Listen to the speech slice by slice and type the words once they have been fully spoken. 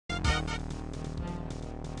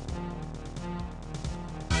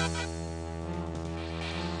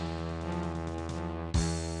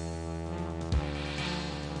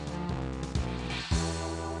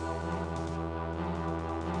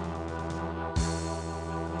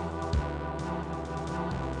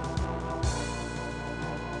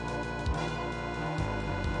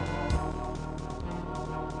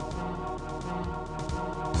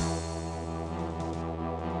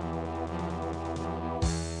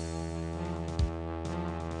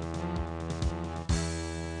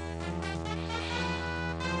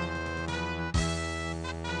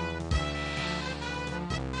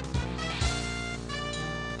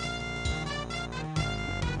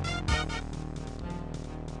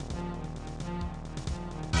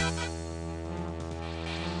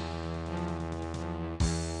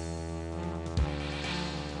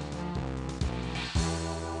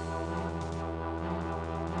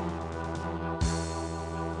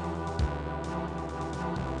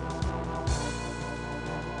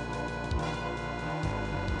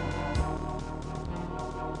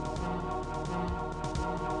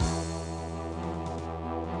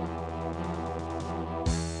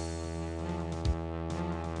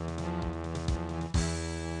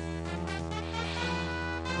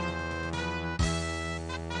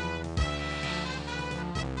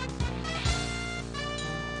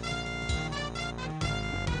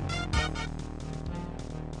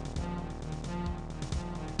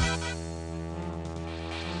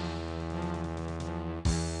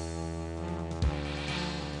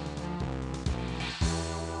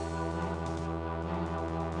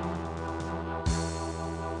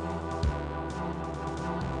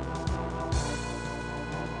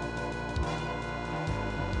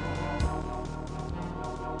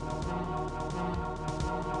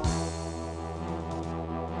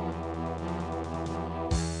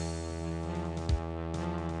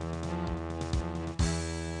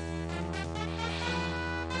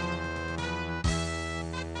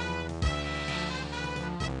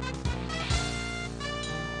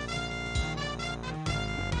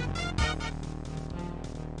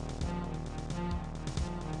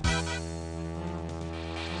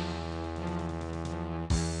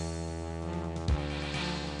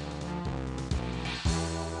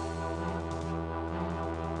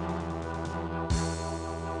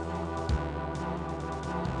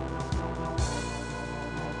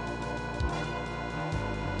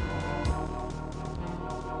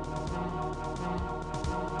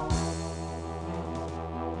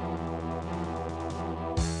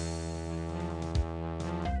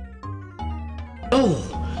No,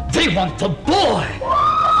 they want the boy!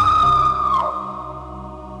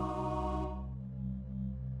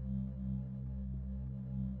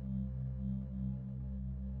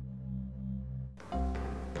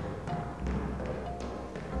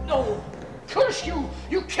 No! Curse you!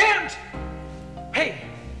 You can't! Hey,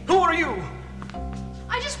 who are you?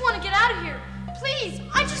 I just want to get out of here. Please,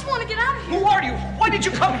 I just want to get out of here. Who are you? Why did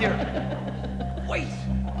you come here? Wait,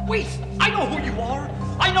 wait, I know who you are.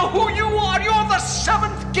 I know who you are. You're the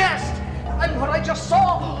seventh guest. And what I just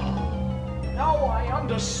saw, now I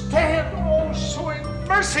understand. Oh, sweet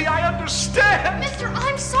mercy, I understand. Mister,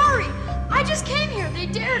 I'm sorry. I just came here. They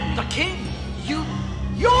dared me. The king? You're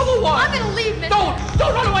the one. I'm gonna leave, mister.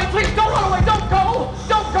 Don't run away, please. Don't run away. Don't go.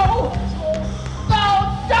 Don't go.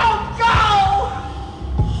 No, don't go.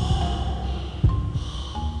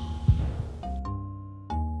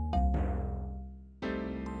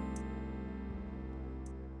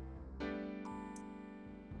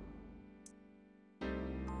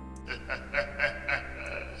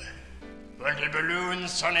 Want a balloon,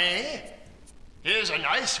 Sonny? Here's a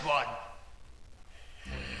nice one.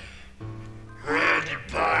 Red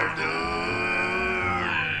balloon.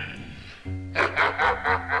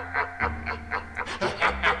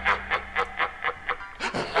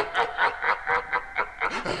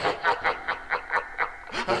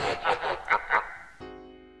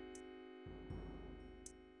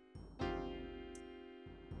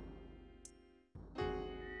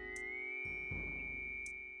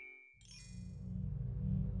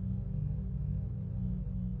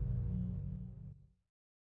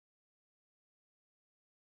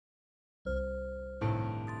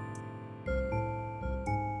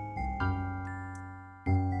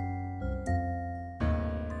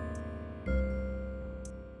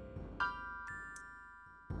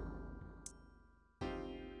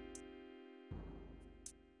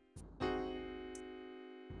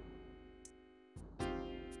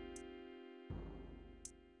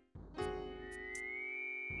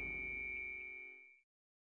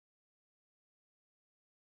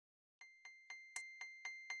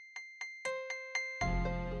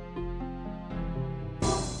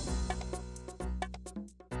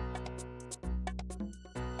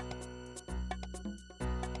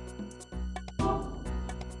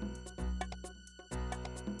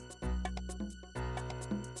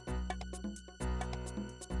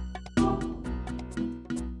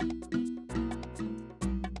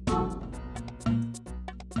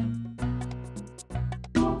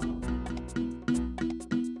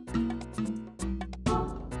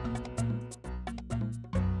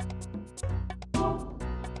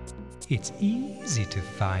 It's easy to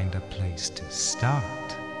find a place to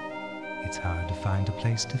start. It's hard to find a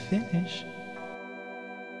place to finish.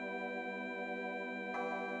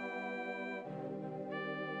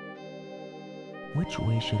 Which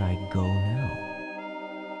way should I go now?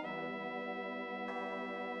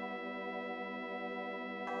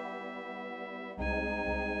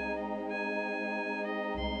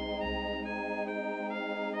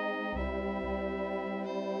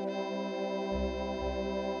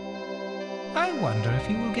 I wonder if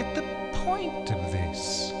you will get the point of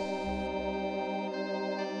this.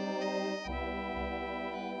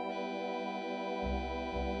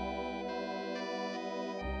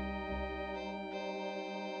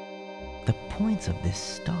 The points of this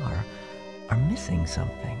star are missing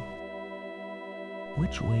something.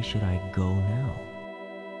 Which way should I go now?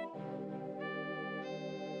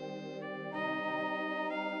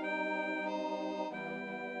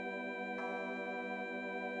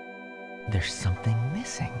 There's something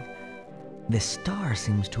missing. This star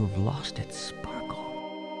seems to have lost its sparkle.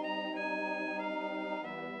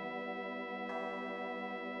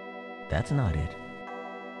 That's not it.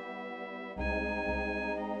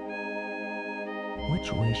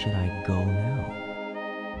 Which way should I go now?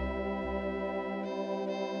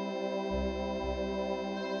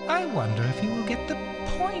 I wonder if you will get the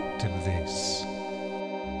point of this.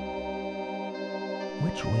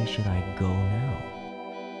 Which way should I go now?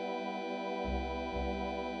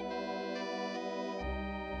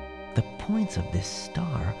 The points of this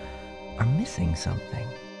star are missing something.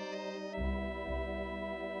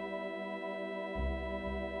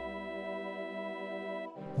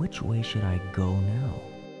 Which way should I go now?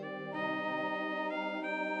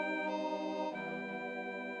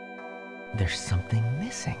 There's something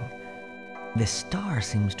missing. This star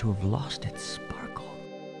seems to have lost its sparkle.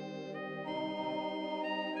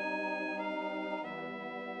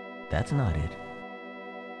 That's not it.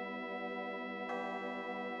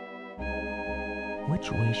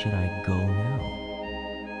 Which way should I go now?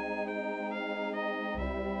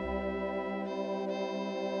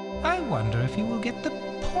 I I wonder if you will get the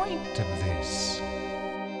point of this.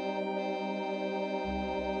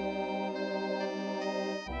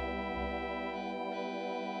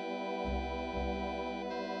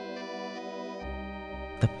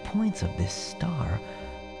 The points of this star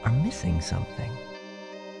are missing something.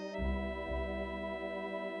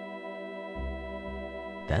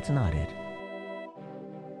 That's not it.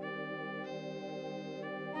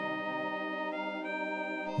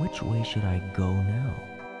 Which way should I go now?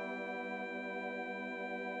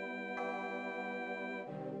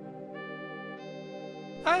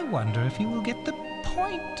 I wonder if you will get the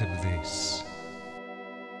point of this.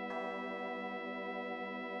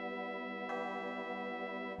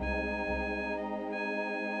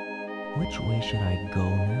 Which way should I go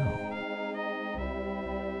now?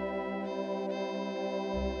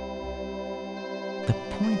 The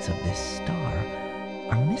points of this star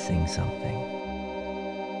are missing something.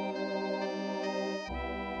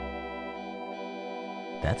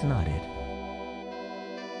 That's not it.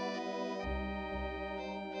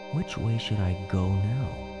 Which way should I go now?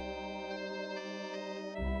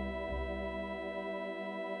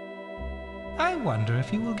 I wonder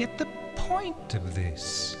if you will get the point of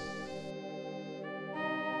this.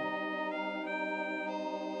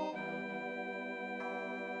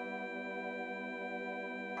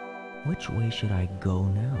 Which way should I go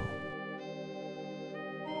now?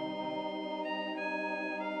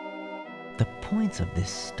 The points of this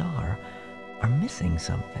star are missing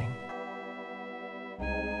something.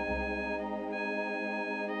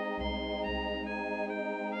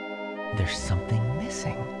 There's something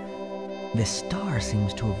missing. This star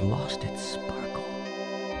seems to have lost its sparkle.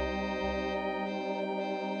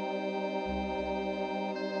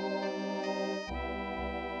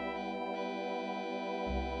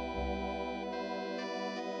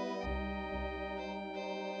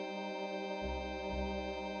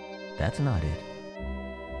 That's not it.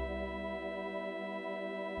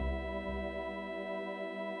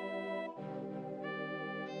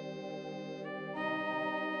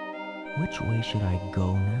 Which way should I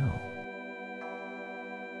go now?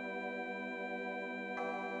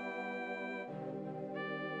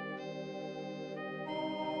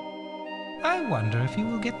 I wonder if you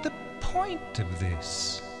will get the point of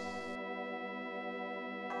this.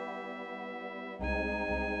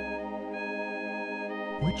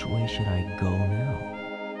 Which way should I go now?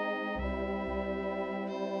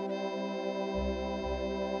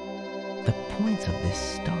 The points of this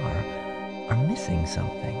star are missing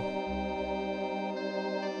something.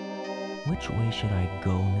 Which way should I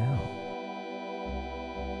go now?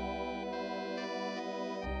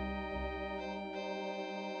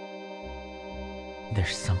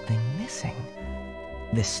 There's something missing.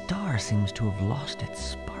 This star seems to have lost its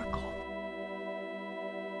sparkle.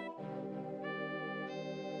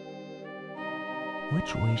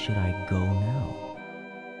 Which way should I go now?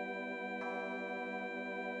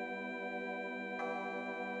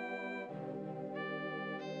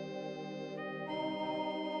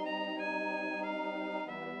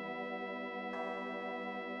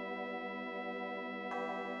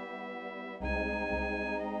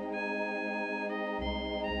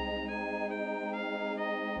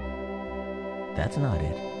 That's not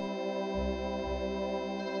it.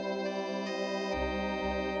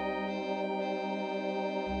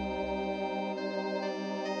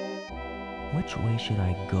 Which way should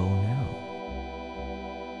I go now?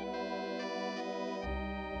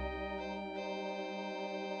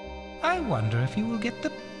 I wonder if you will get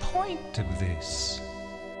the point of this.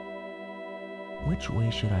 Which way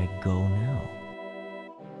should I go now?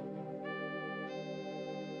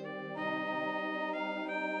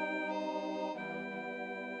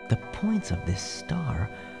 The points of this star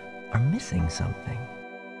are missing something.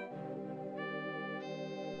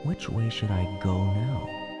 Which way should I go now?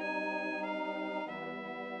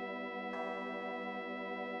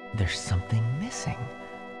 There's something missing.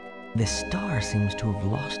 This star seems to have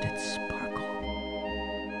lost its sparkle.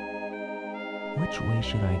 Which way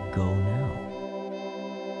should I go now?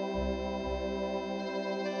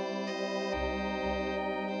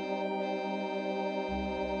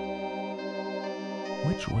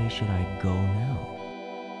 Which way should I go now?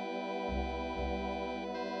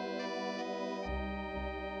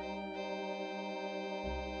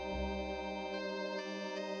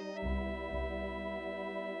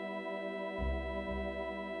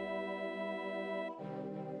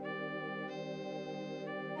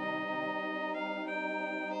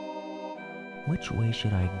 Which way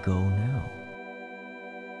should I go now?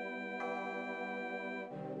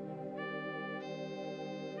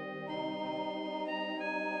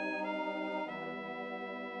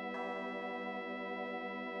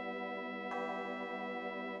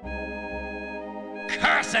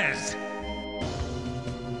 curses!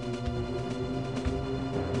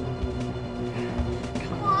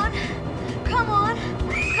 Come on. Come on.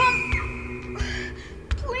 Come.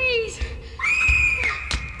 Please.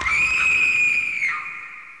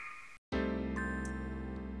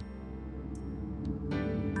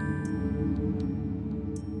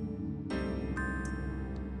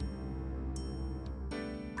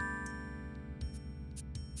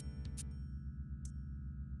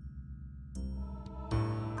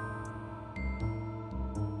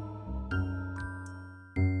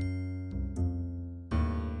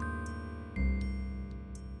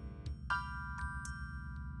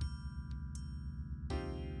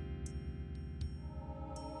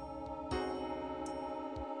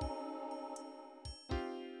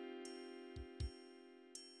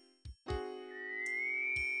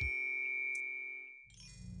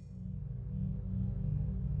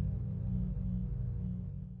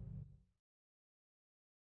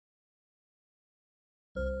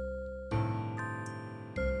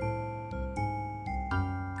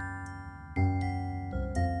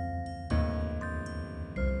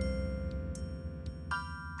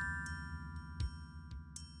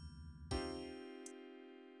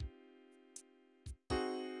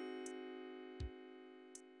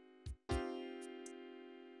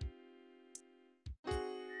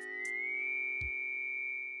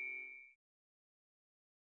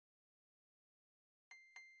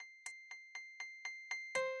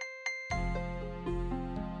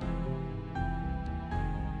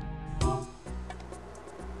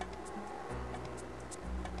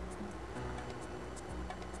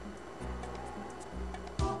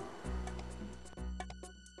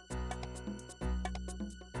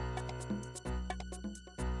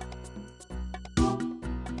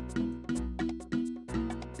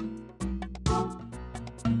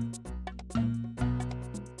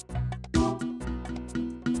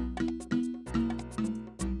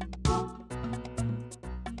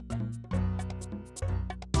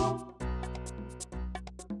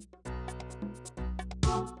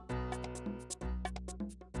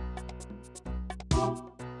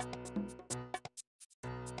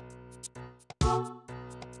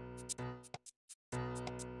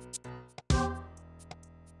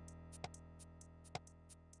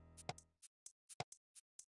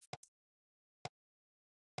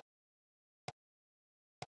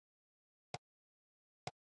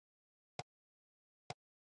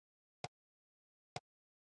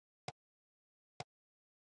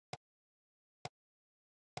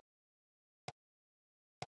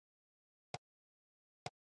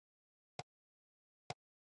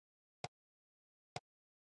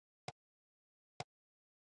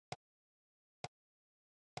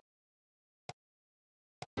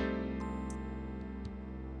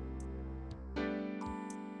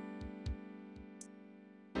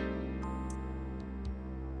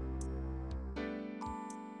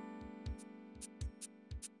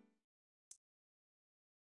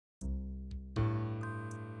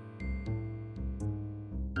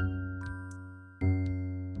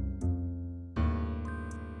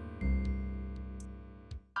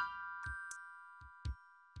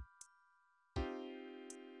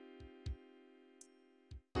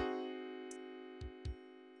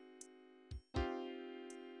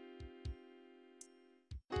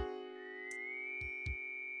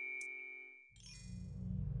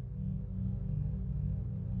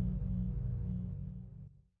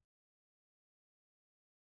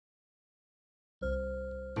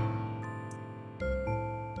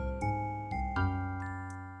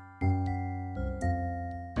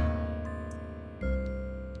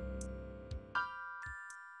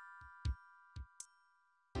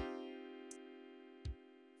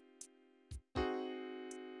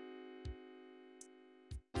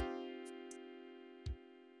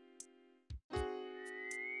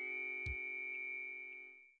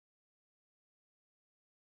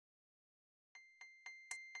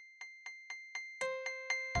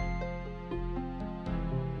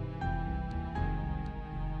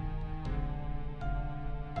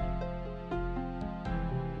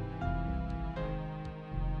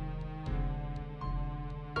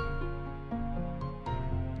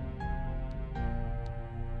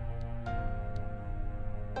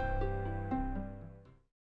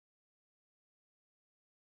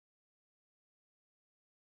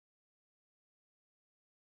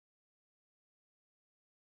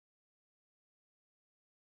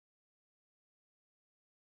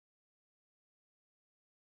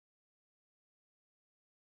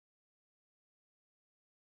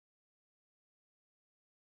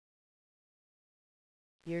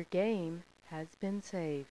 Your game has been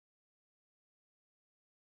saved.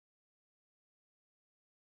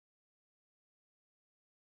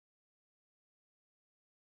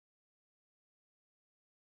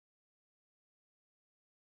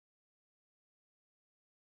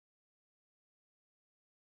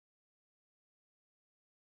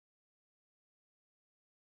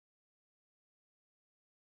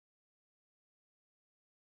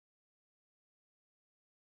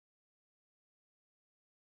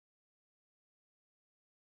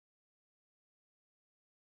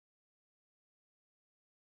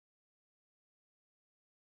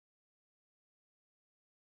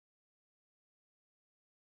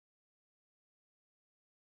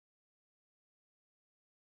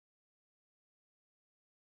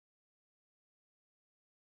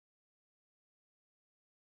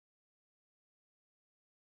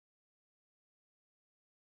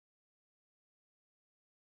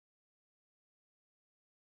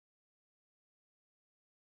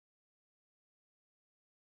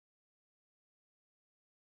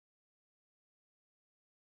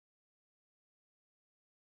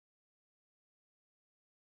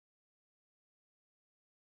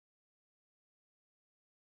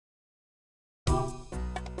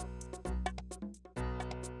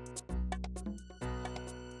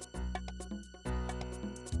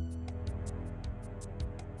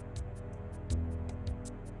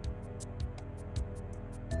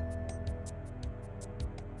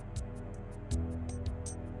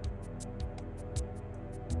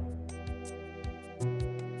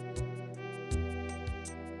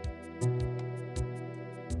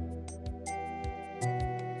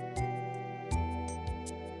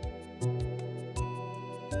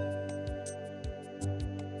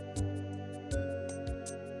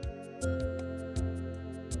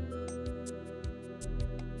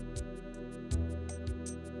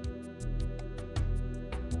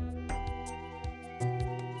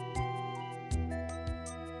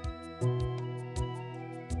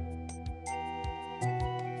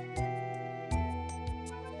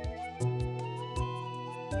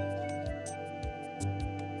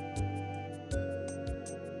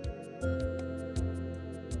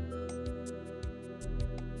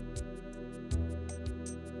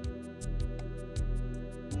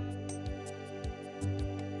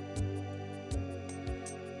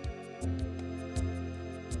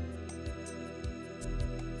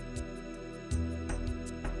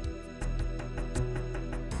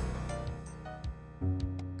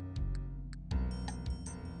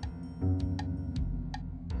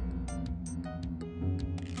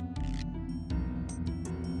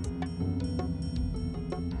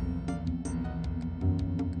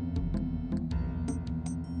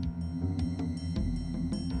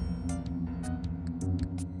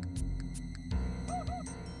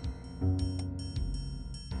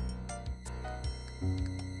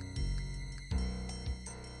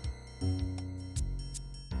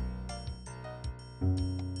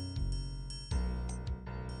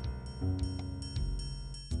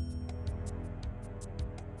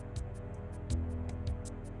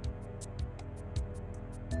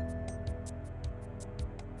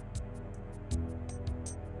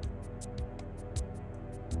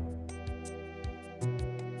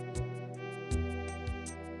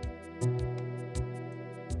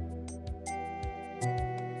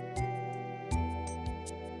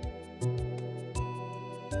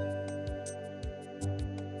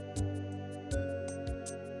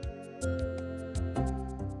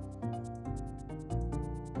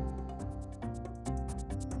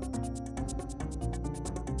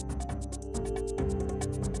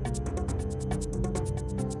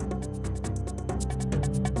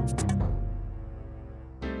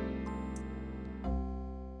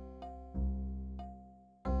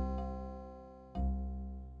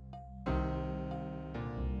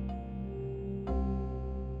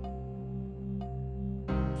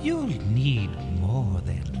 You'll need more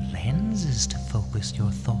than lenses to focus your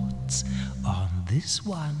thoughts on this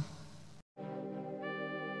one.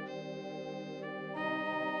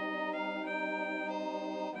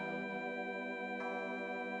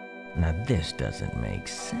 Now this doesn't make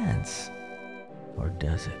sense. Or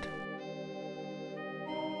does it?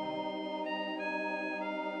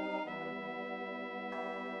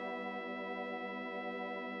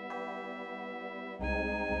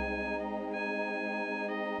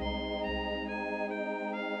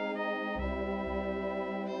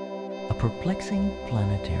 A perplexing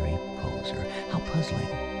planetary poser. How puzzling.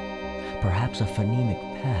 Perhaps a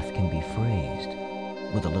phonemic path can be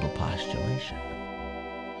phrased with a little postulation.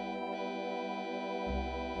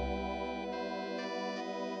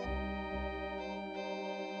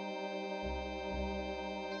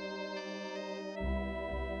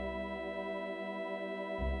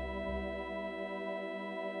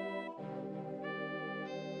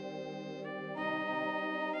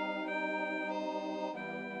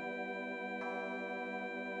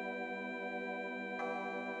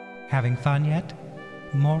 Having fun yet,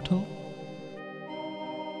 mortal?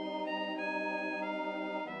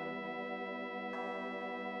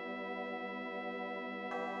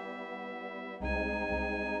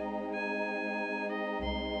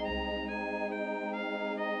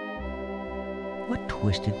 What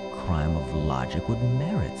twisted crime of logic would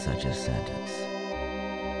merit such a sentence?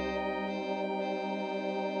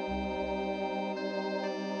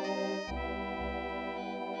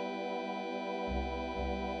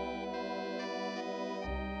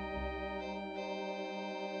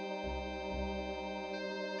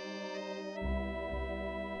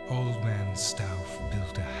 Old Man Stauff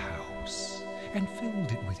built a house and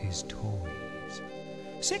filled it with his toys.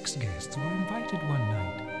 6 guests were invited one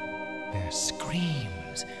night. Their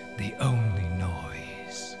screams, the only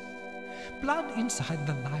noise. Blood inside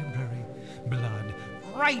the library, blood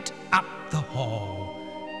right up the hall,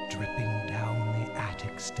 dripping down the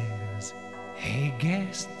attic stairs. Hey,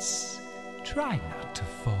 guests, try not to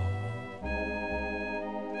fall.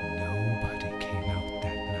 Nobody came out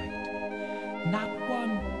that night. Not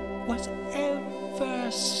one was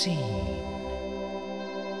ever seen.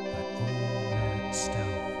 But Old Man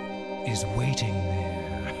Stauff is waiting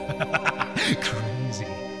there, crazy,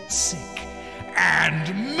 sick,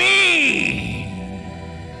 and mean.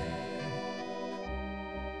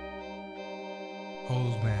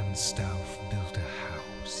 Old Man Stauff built a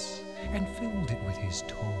house and filled it with his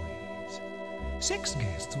toys. 6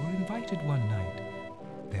 guests were invited one night.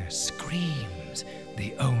 Their screams,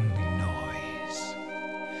 the only noise.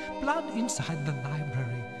 Blood inside the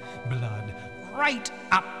library, blood right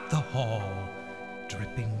up the hall,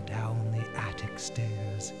 dripping down the attic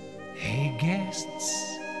stairs. Hey,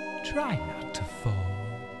 guests, try not to fall.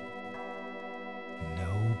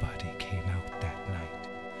 Nobody came out that night.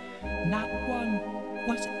 Not one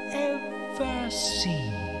was ever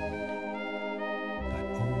seen. But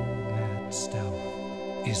Old Man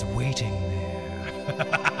Stauff is waiting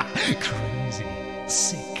there, crazy,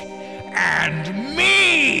 sick, and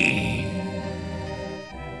mean.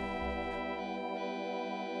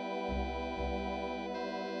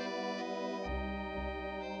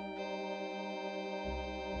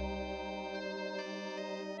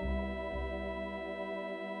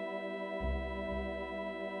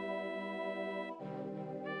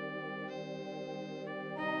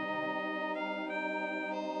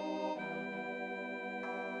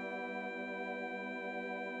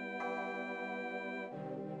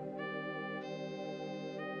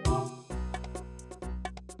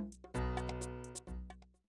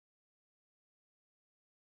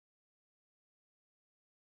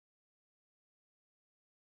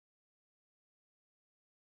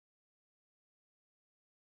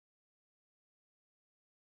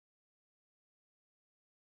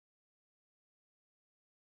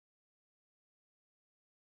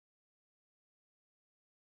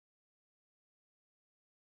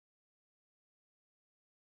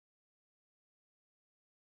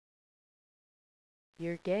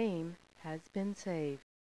 Your game has been saved.